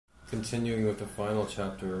Continuing with the final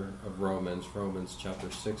chapter of Romans, Romans chapter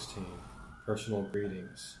 16, personal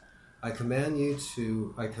greetings. I command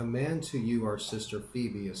to you our sister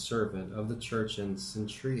Phoebe, a servant of the church in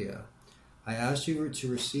Cenchrea. I ask you to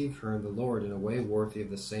receive her in the Lord in a way worthy of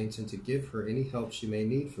the saints, and to give her any help she may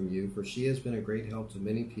need from you, for she has been a great help to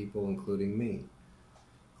many people, including me.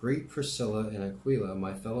 Greet Priscilla and Aquila,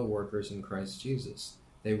 my fellow workers in Christ Jesus.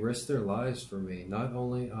 They risked their lives for me. Not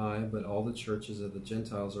only I, but all the churches of the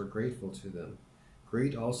Gentiles are grateful to them.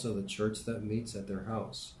 Greet also the church that meets at their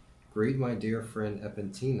house. Greet my dear friend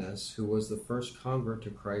Epinetus, who was the first convert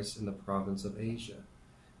to Christ in the province of Asia.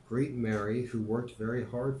 Greet Mary, who worked very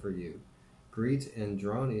hard for you. Greet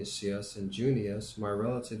Andronicus and Junius, my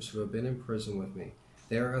relatives who have been in prison with me.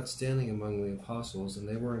 They are outstanding among the apostles, and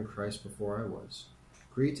they were in Christ before I was.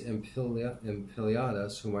 Greet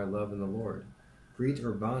Empiliatus, whom I love in the Lord. Greet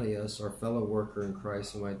Urbanius, our fellow worker in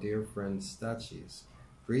Christ, and my dear friend Stachys.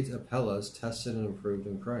 Greet Apelles, tested and approved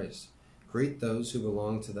in Christ. Greet those who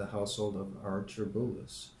belong to the household of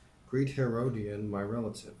Archibulus. Greet Herodion, my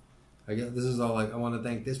relative. I guess this is all like, I want to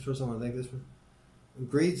thank this person, I want to thank this person.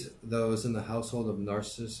 Greet those in the household of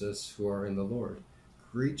Narcissus who are in the Lord.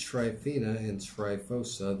 Greet Tryphena and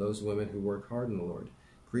Tryphosa, those women who work hard in the Lord.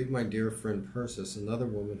 Greet my dear friend Persis, another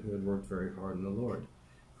woman who had worked very hard in the Lord.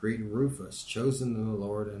 Greet Rufus, chosen in the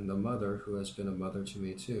Lord, and the mother who has been a mother to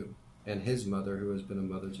me too, and his mother who has been a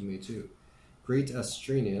mother to me too. Greet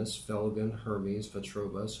Astrenius, Phlegon, Hermes,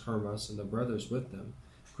 Patrobas, Hermas, and the brothers with them.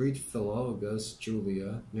 Greet Philologus,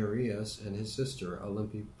 Julia, Nereus, and his sister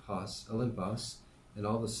Olympas, and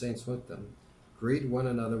all the saints with them. Greet one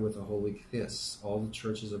another with a holy kiss. All the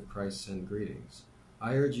churches of Christ send greetings.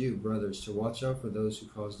 I urge you, brothers, to watch out for those who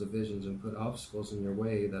cause divisions and put obstacles in your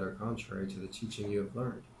way that are contrary to the teaching you have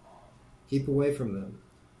learned. Keep away from them,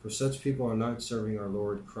 for such people are not serving our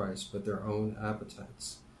Lord Christ, but their own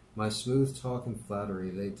appetites. By smooth talk and flattery,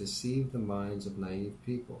 they deceive the minds of naive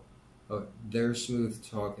people. Their smooth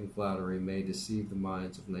talk and flattery may deceive the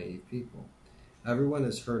minds of naive people. Everyone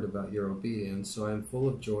has heard about your obedience, so I am full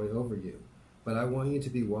of joy over you. But I want you to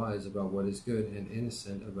be wise about what is good and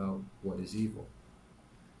innocent about what is evil.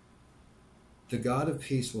 The God of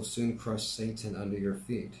peace will soon crush Satan under your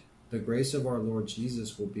feet. The grace of our Lord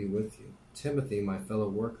Jesus will be with you. Timothy, my fellow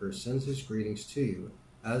worker, sends his greetings to you,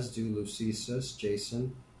 as do Lucius,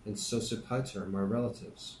 Jason, and Sosipater, my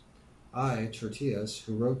relatives. I, Tertius,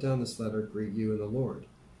 who wrote down this letter, greet you in the Lord.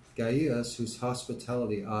 Gaius, whose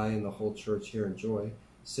hospitality I and the whole church here enjoy,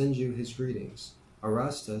 sends you his greetings.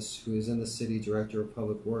 Erastus, who is in the city director of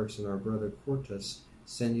public works, and our brother Quartus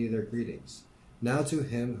send you their greetings. Now to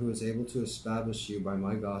him who is able to establish you by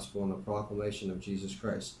my gospel and the proclamation of Jesus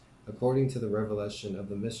Christ, according to the revelation of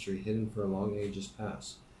the mystery hidden for long ages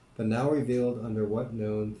past, but now revealed under what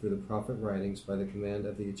known through the prophet writings by the command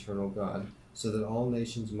of the eternal God, so that all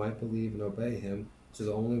nations might believe and obey him, to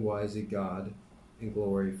the only wise God, in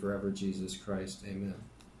glory forever, Jesus Christ. Amen.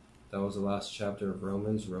 That was the last chapter of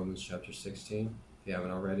Romans, Romans chapter 16. If you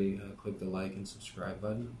haven't already, click the like and subscribe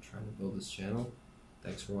button. I'm trying to build this channel.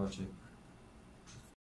 Thanks for watching.